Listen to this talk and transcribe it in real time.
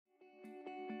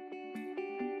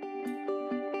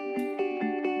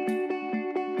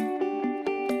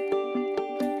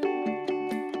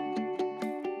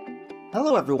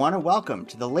Hello everyone and welcome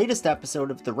to the latest episode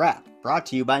of The Wrap, brought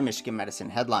to you by Michigan Medicine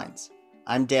Headlines.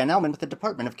 I'm Dan Ellman with the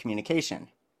Department of Communication.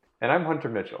 And I'm Hunter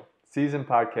Mitchell, seasoned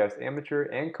podcast amateur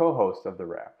and co-host of The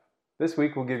Wrap. This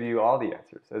week we'll give you all the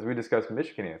answers as we discuss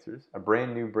Michigan Answers, a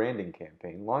brand new branding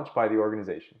campaign launched by the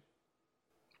organization.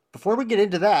 Before we get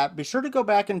into that, be sure to go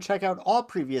back and check out all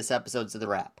previous episodes of The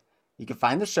Wrap. You can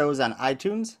find the shows on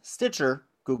iTunes, Stitcher,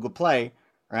 Google Play,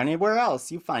 or anywhere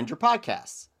else you find your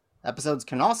podcasts. Episodes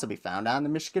can also be found on the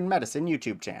Michigan Medicine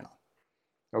YouTube channel.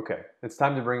 Okay, it's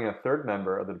time to bring in a third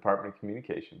member of the Department of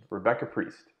Communication, Rebecca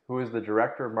Priest, who is the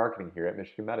Director of Marketing here at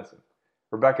Michigan Medicine.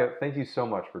 Rebecca, thank you so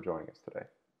much for joining us today.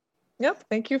 Yep,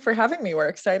 thank you for having me. We're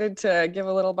excited to give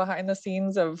a little behind the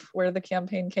scenes of where the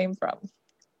campaign came from.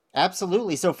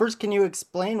 Absolutely. So first, can you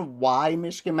explain why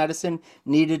Michigan Medicine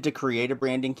needed to create a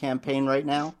branding campaign right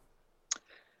now?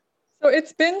 So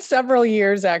it's been several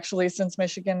years actually since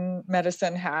Michigan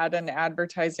Medicine had an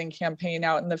advertising campaign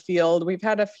out in the field. We've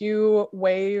had a few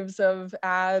waves of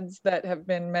ads that have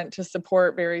been meant to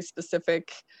support very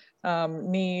specific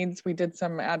needs. We did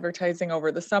some advertising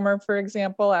over the summer, for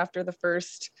example, after the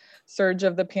first surge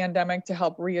of the pandemic to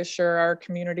help reassure our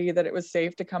community that it was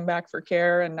safe to come back for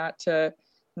care and not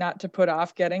to put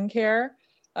off getting care.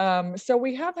 So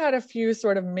we have had a few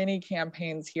sort of mini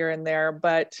campaigns here and there,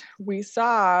 but we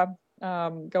saw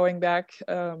going back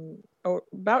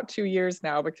about 2 years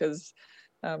now, because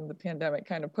the pandemic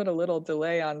kind of put a little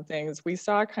delay on things, we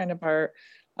saw kind of our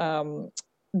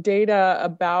data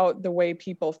about the way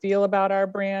people feel about our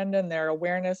brand and their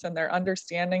awareness and their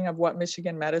understanding of what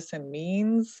Michigan Medicine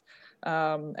means.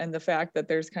 And the fact that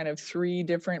there's kind of 3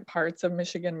 different parts of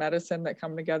Michigan Medicine that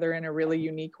come together in a really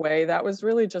unique way. That was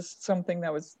really just something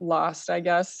that was lost, I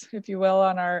guess, if you will,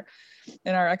 in our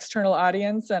external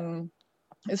audience. And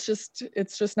it's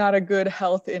just not a good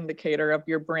health indicator of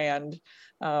your brand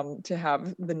to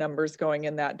have the numbers going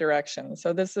in that direction.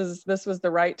 So this was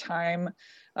the right time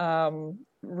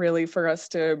really for us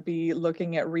to be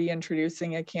looking at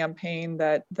reintroducing a campaign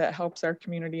that helps our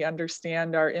community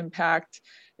understand our impact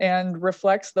and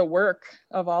reflects the work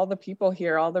of all the people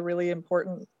here, all the really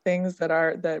important things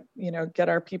that get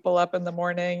our people up in the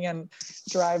morning and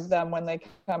drive them when they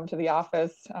come to the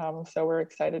office. So we're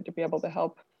excited to be able to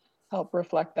help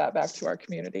reflect that back to our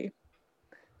community.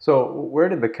 So where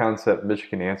did the concept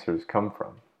Michigan Answers come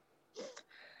from?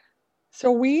 So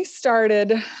we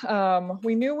started,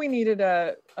 we knew we needed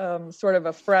a sort of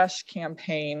a fresh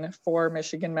campaign for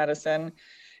Michigan Medicine.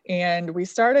 And we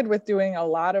started with doing a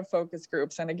lot of focus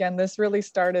groups. And again, this really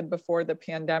started before the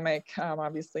pandemic.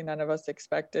 Obviously, none of us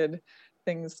expected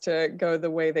things to go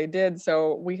the way they did.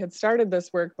 So we had started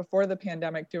this work before the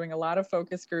pandemic, doing a lot of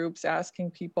focus groups,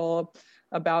 asking people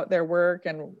about their work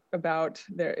and about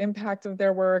their impact of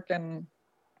their work. And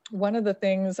one of the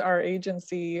things our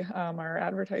agency, our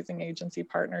advertising agency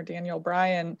partner, Daniel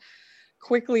Bryan,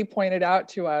 quickly pointed out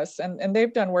to us, and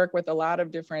they've done work with a lot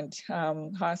of different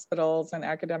hospitals and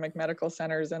academic medical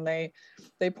centers, and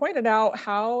they pointed out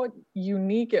how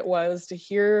unique it was to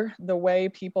hear the way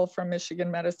people from Michigan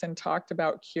Medicine talked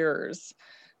about cures.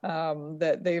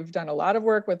 That they've done a lot of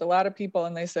work with a lot of people,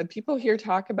 and they said people here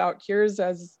talk about cures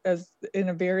as in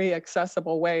a very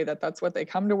accessible way, that's what they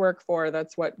come to work for,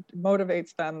 that's what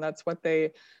motivates them, that's what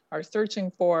they are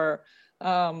searching for.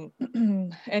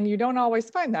 And you don't always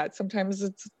find that. Sometimes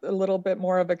it's a little bit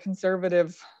more of a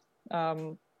conservative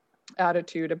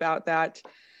attitude about that.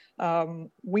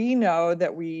 We know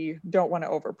that we don't want to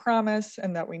overpromise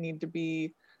and that we need to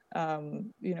be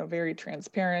very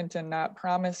transparent and not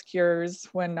promise cures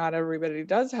when not everybody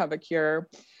does have a cure.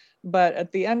 But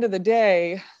at the end of the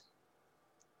day,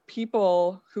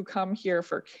 people who come here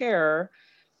for care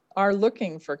are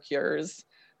looking for cures.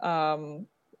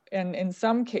 And in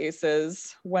some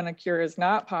cases, when a cure is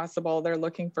not possible, they're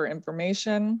looking for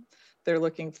information. They're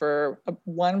looking for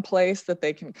one place that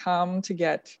they can come to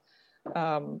get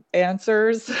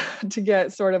answers, to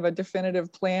get sort of a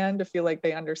definitive plan, to feel like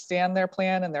they understand their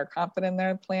plan and they're confident in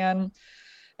their plan.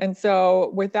 And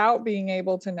so without being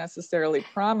able to necessarily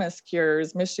promise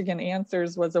cures, Michigan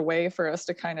Answers was a way for us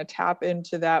to kind of tap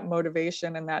into that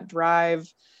motivation and that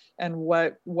drive. And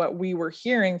what we were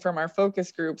hearing from our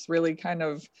focus groups really kind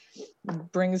of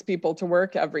brings people to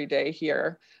work every day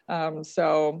here.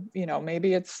 So,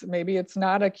 maybe it's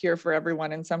not a cure for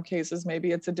everyone. In some cases,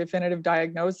 maybe it's a definitive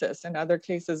diagnosis. In other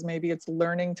cases, maybe it's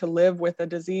learning to live with a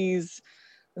disease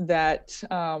that,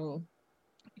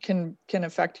 can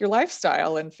affect your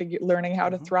lifestyle, and learning how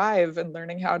to thrive and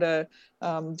learning how to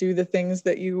do the things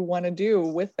that you want to do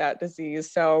with that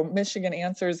disease. So Michigan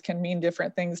Answers can mean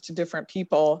different things to different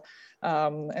people.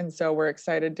 And so we're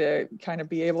excited to kind of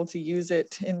be able to use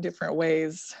it in different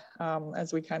ways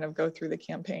as we kind of go through the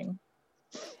campaign.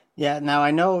 Yeah, now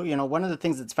I know, one of the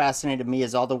things that's fascinated me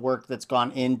is all the work that's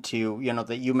gone into,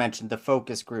 that you mentioned, the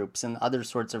focus groups and other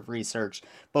sorts of research,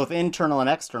 both internal and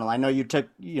external. I know you took,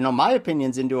 my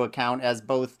opinions into account as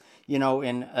both,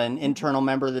 an internal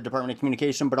member of the Department of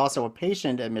Communication, but also a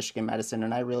patient at Michigan Medicine,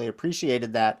 and I really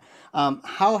appreciated that.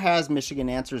 How has Michigan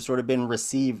Answers sort of been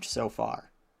received so far?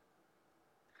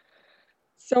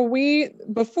 So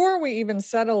before we even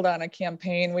settled on a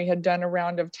campaign, we had done a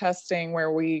round of testing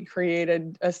where we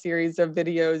created a series of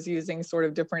videos using sort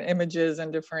of different images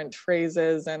and different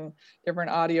phrases and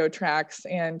different audio tracks,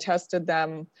 and tested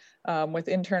them with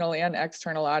internal and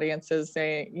external audiences.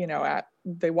 They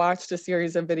watched a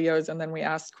series of videos, and then we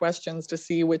asked questions to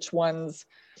see which ones,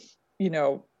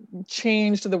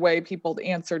 changed the way people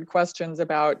answered questions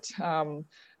about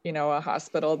a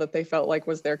hospital that they felt like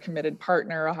was their committed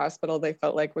partner, a hospital they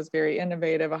felt like was very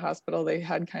innovative, a hospital they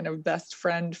had kind of best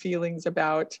friend feelings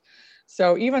about.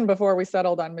 So even before we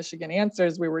settled on Michigan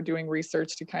Answers, we were doing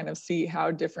research to kind of see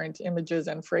how different images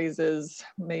and phrases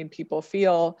made people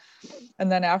feel.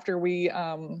 And then after we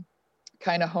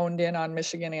kind of honed in on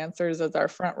Michigan Answers as our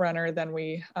front runner, then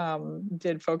we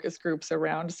did focus groups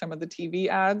around some of the TV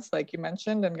ads, like you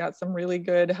mentioned, and got some really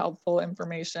good, helpful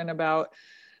information about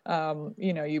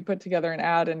you put together an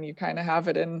ad and you kind of have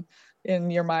it in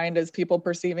your mind as people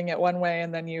perceiving it one way,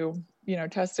 and then you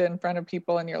test it in front of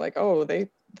people and you're like, oh, they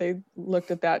looked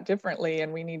at that differently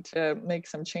and we need to make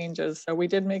some changes. So we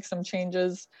did make some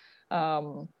changes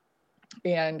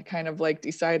and kind of like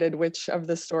decided which of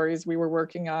the stories we were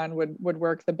working on would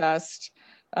work the best.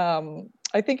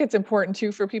 I think it's important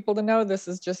too for people to know this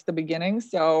is just the beginning.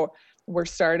 So we're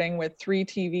starting with 3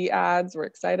 TV ads. We're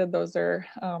excited. Those are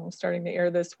starting to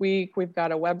air this week. We've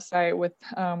got a website with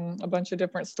a bunch of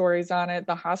different stories on it.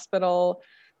 The hospital,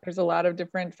 there's a lot of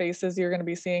different faces you're going to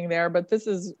be seeing there, but this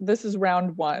is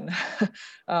round 1.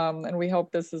 And we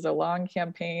hope this is a long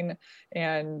campaign.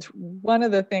 And one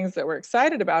of the things that we're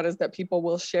excited about is that people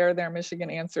will share their Michigan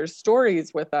Answers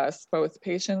stories with us, both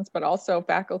patients, but also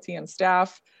faculty and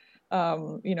staff.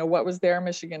 What was their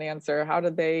Michigan answer? How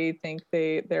did they think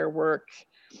their work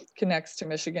connects to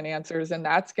Michigan Answers? And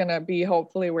that's going to be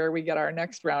hopefully where we get our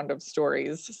next round of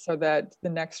stories, so that the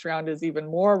next round is even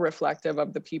more reflective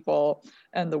of the people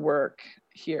and the work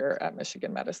here at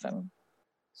Michigan Medicine.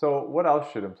 So what else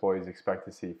should employees expect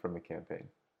to see from the campaign?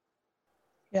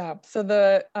 Yeah,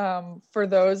 so for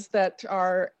those that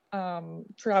are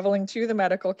traveling to the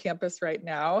medical campus right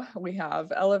now, we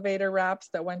have elevator wraps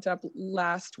that went up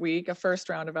last week, a first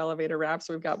round of elevator wraps.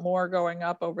 We've got more going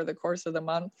up over the course of the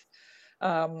month.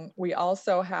 We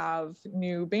also have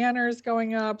new banners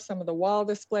going up, some of the wall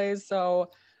displays.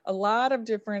 So a lot of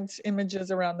different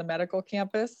images around the medical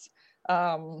campus.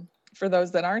 For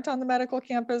those that aren't on the medical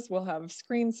campus, we'll have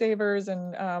screensavers,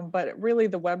 but really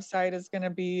the website is going to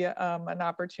be an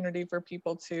opportunity for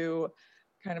people to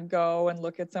kind of go and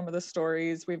look at some of the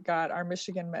stories. We've got our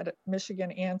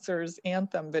Michigan Answers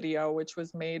anthem video, which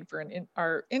was made for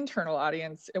our internal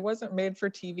audience. It wasn't made for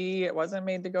TV. It wasn't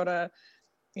made to go to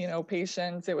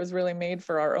patients. It was really made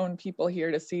for our own people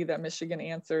here to see that Michigan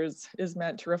Answers is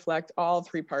meant to reflect all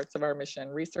 3 parts of our mission: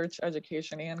 research,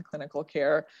 education, and clinical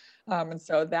care. And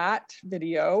so that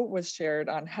video was shared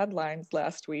on Headlines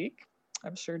last week.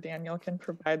 I'm sure Daniel can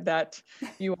provide that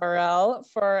URL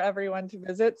for everyone to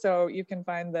visit. So you can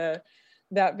find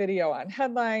that video on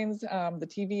Headlines. The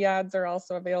TV ads are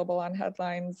also available on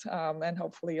Headlines, and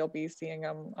hopefully you'll be seeing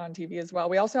them on TV as well.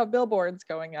 We also have billboards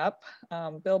going up,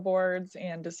 billboards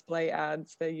and display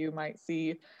ads that you might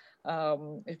see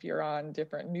if you're on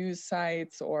different news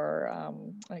sites or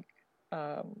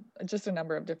just a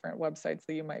number of different websites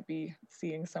that you might be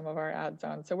seeing some of our ads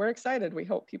on. So we're excited. We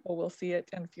hope people will see it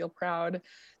and feel proud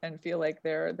and feel like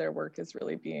their work is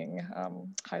really being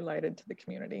highlighted to the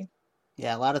community.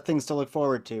 Yeah, a lot of things to look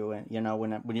forward to. And,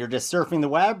 when you're just surfing the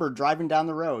web or driving down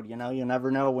the road, you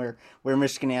never know where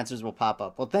Michigan Answers will pop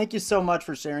up. Well, thank you so much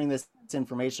for sharing this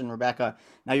information, Rebecca.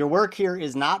 Now, your work here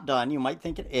is not done. You might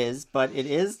think it is, but it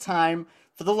is time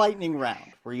for the lightning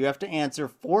round, where you have to answer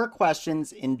 4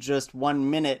 questions in just 1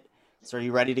 minute. So are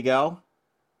you ready to go?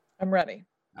 I'm ready.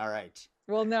 All right.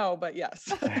 Well, no, but yes.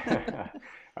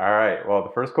 All right. Well,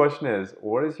 the first question is,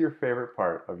 what is your favorite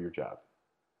part of your job?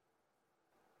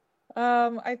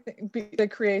 I think the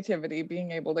creativity,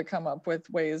 being able to come up with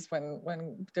ways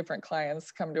when different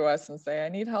clients come to us and say, I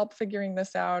need help figuring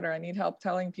this out, or I need help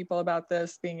telling people about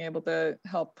this, being able to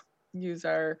help use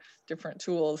our different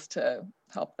tools to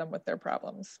help them with their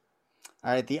problems.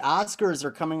 All right, the Oscars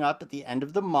are coming up at the end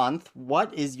of the month.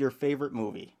 What is your favorite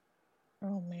movie?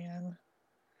 Oh man,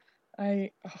 oh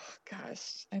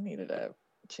gosh, I needed a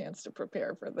chance to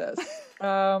prepare for this.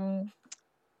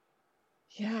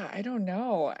 Yeah, I don't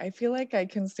know. I feel like I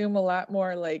consume a lot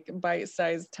more like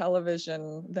bite-sized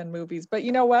television than movies. But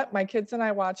you know what? My kids and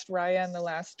I watched Raya and the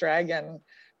Last Dragon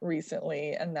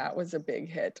recently, and that was a big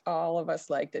hit. All of us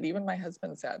liked it. Even my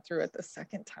husband sat through it the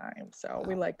second time. So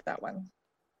we liked that one.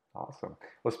 Awesome.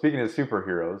 Well, speaking of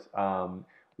superheroes,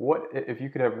 what if you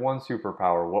could have one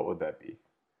superpower? What would that be?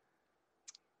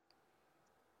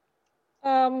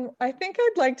 I think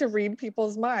I'd like to read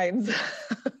people's minds.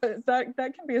 That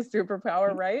can be a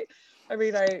superpower, right? I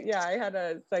mean, I had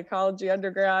a psychology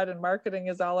undergrad, and marketing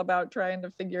is all about trying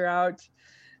to figure out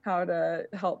how to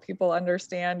help people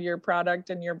understand your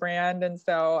product and your brand. And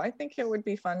so I think it would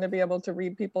be fun to be able to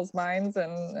read people's minds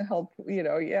and help,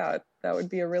 yeah, that would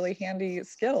be a really handy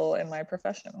skill in my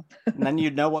profession. And then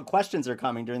you'd know what questions are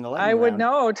coming during the I lightning would round.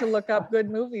 know to look up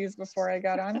good movies before I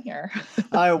got on here.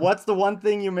 What's the one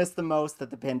thing you miss the most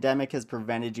that the pandemic has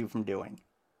prevented you from doing?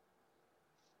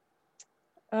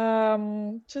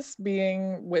 Just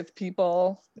being with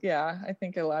people. Yeah, I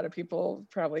think a lot of people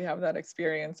probably have that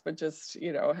experience, but just,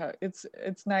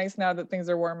 it's nice now that things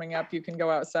are warming up. You can go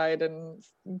outside and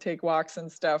take walks and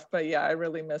stuff. But yeah, I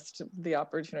really missed the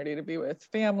opportunity to be with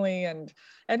family and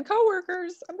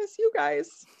coworkers. I miss you guys.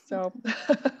 So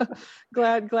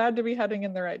glad to be heading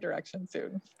in the right direction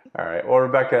soon. All right. Well,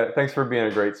 Rebecca, thanks for being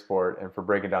a great sport and for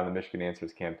breaking down the Michigan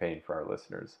Answers campaign for our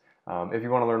listeners. If you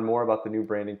want to learn more about the new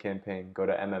branding campaign, go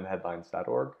to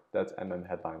mmheadlines.org. That's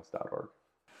mmheadlines.org.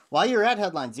 While you're at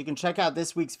Headlines, you can check out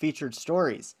this week's featured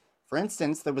stories. For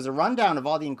instance, there was a rundown of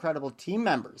all the incredible team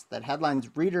members that Headlines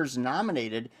readers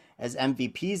nominated as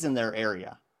MVPs in their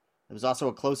area. There was also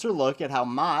a closer look at how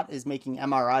Mott is making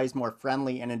MRIs more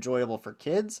friendly and enjoyable for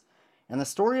kids, and the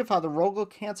story of how the Rogel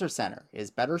Cancer Center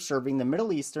is better serving the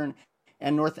Middle Eastern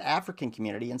and North African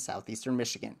community in southeastern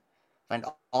Michigan. Find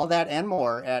all that and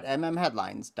more at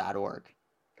mmheadlines.org.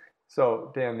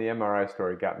 So, Dan, the MRI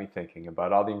story got me thinking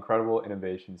about all the incredible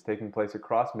innovations taking place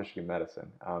across Michigan medicine.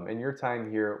 In your time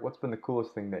here, what's been the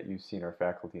coolest thing that you've seen our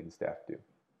faculty and staff do?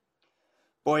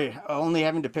 Boy, only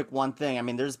having to pick one thing. I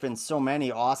mean, there's been so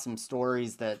many awesome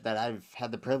stories that I've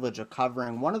had the privilege of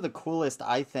covering. One of the coolest,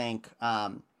 I think,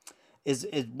 is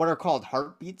what are called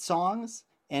heartbeat songs,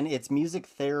 and it's music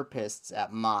therapists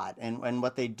at Mott. And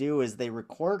what they do is they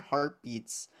record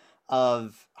heartbeats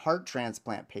of heart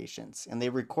transplant patients, and they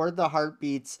record the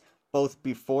heartbeats both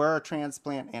before a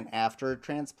transplant and after a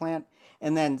transplant,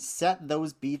 and then set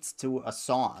those beats to a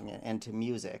song and to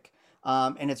music.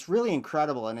 And it's really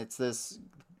incredible, and it's this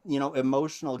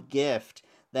emotional gift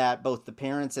that both the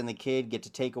parents and the kid get to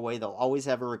take away. They'll always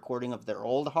have a recording of their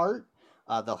old heart.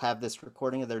 They'll have this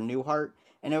recording of their new heart.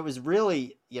 And it was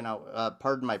really,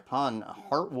 pardon my pun,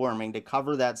 heartwarming to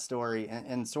cover that story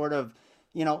and sort of,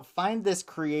 find this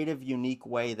creative, unique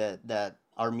way that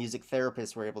our music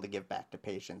therapists were able to give back to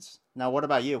patients. Now, what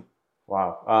about you?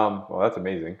 Wow. Well, that's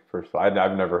amazing. First of all,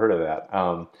 I've never heard of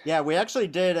that. Yeah, we actually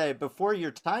did before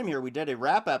your time here, we did a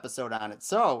rap episode on it.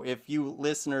 So if you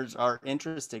listeners are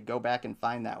interested, go back and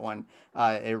find that one.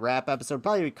 A rap episode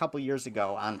probably a couple years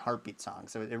ago on heartbeat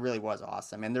songs. So it really was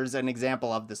awesome. And there's an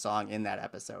example of the song in that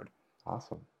episode.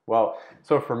 Awesome. Well,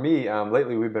 so for me,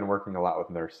 lately we've been working a lot with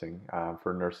nursing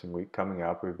for Nursing Week coming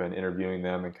up. We've been interviewing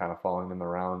them and kind of following them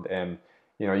around. And,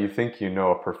 you think you know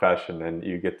a profession and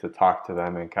you get to talk to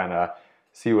them and kind of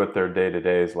see what their day to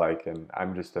day is like. And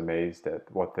I'm just amazed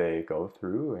at what they go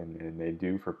through and they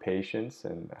do for patients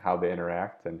and how they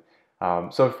interact. And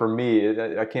so for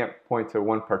me, I can't point to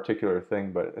one particular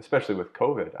thing, but especially with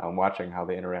COVID, watching how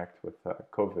they interact with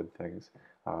COVID things,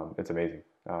 it's amazing.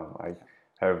 I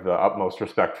have the utmost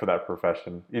respect for that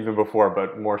profession, even before,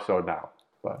 but more so now.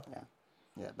 But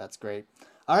yeah, that's great.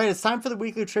 All right, it's time for the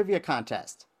weekly trivia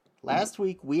contest. Last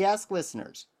week, we asked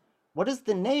listeners, what is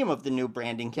the name of the new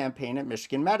branding campaign at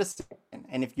Michigan Medicine?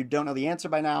 And if you don't know the answer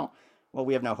by now, well,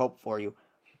 we have no hope for you.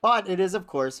 But it is, of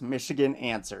course, Michigan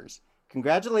Answers.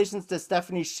 Congratulations to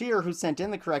Stephanie Shear, who sent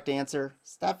in the correct answer.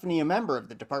 Stephanie, a member of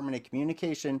the Department of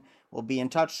Communication, will be in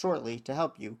touch shortly to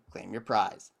help you claim your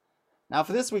prize. Now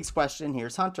for this week's question,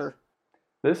 here's Hunter.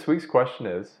 This week's question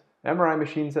is, MRI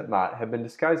machines at Mott have been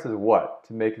disguised as what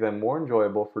to make them more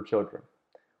enjoyable for children?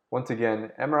 Once again,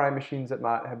 MRI machines at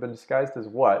Mott have been disguised as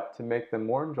what to make them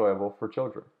more enjoyable for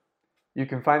children? You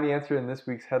can find the answer in this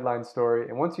week's headline story,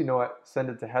 and once you know it, send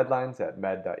it to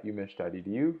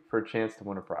headlines@med.umich.edu for a chance to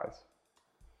win a prize.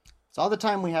 It's all the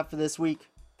time we have for this week.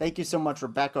 Thank you so much,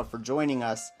 Rebecca, for joining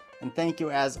us, and thank you,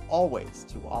 as always,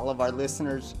 to all of our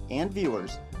listeners and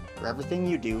viewers for everything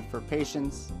you do for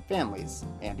patients, families,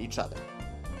 and each other.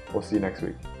 We'll see you next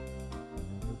week.